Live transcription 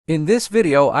In this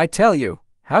video I tell you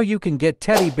how you can get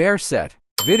teddy bear set.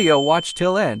 Video watch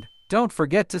till end. Don't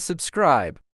forget to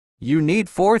subscribe. You need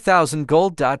 4,000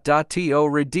 gold. To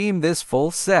redeem this full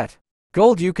set.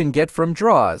 Gold you can get from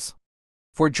draws.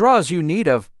 For draws you need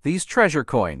of these treasure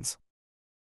coins.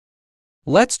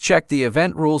 Let's check the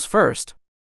event rules first.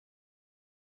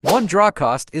 One draw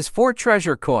cost is 4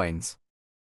 treasure coins.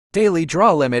 Daily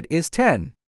draw limit is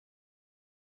 10.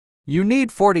 You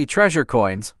need 40 treasure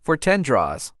coins for 10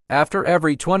 draws. After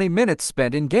every 20 minutes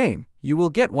spent in game, you will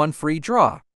get 1 free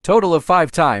draw. Total of 5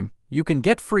 times, you can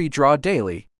get free draw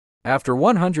daily. After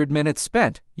 100 minutes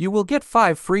spent, you will get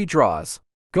 5 free draws.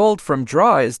 Gold from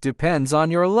draws depends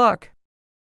on your luck.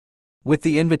 With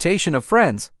the invitation of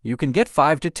friends, you can get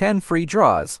 5 to 10 free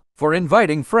draws. For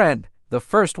inviting friend, the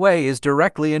first way is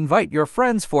directly invite your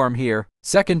friends form here.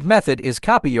 Second method is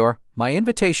copy your my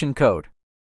invitation code.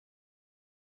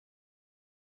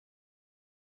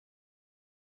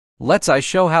 Let's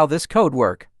show how this code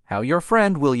work, how your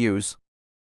friend will use.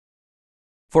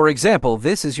 For example,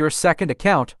 this is your second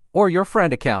account or your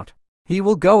friend account. He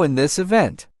will go in this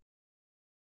event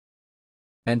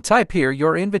and type here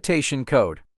your invitation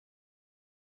code.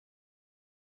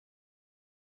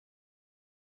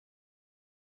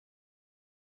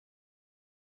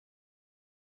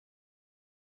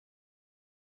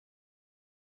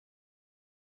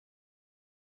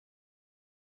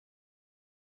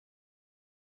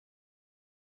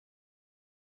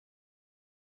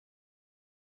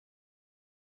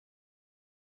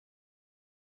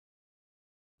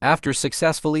 After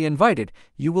successfully invited,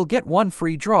 you will get 1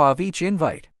 free draw of each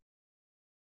invite.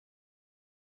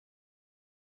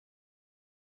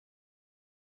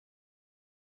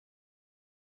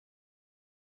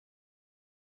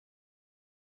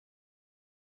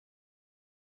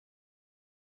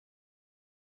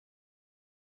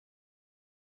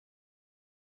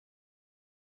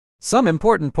 Some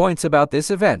important points about this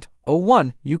event.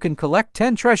 1. You can collect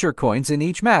 10 treasure coins in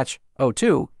each match.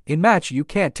 2. In match you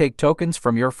can't take tokens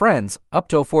from your friends. Up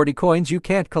to 40 coins you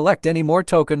can't collect any more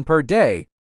token per day.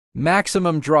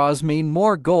 Maximum draws mean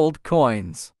more gold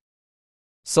coins.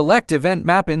 Select event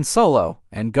map in solo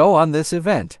and go on this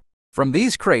event. From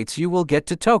these crates you will get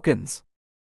to tokens.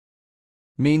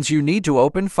 Means you need to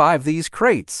open 5 these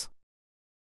crates.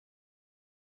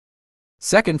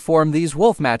 Second, form these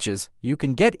wolf matches. You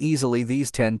can get easily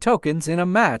these 10 tokens in a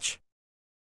match.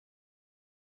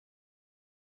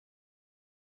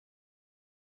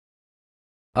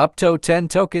 Up to 10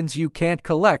 tokens you can't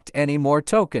collect any more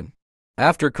token.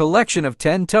 After collection of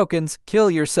 10 tokens, kill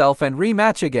yourself and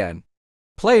rematch again.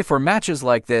 Play for matches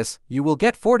like this, you will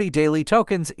get 40 daily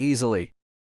tokens easily.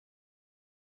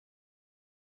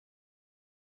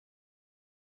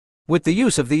 With the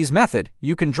use of these method,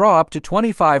 you can draw up to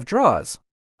 25 draws.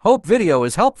 Hope video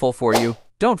is helpful for you.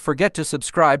 Don't forget to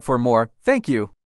subscribe for more. Thank you.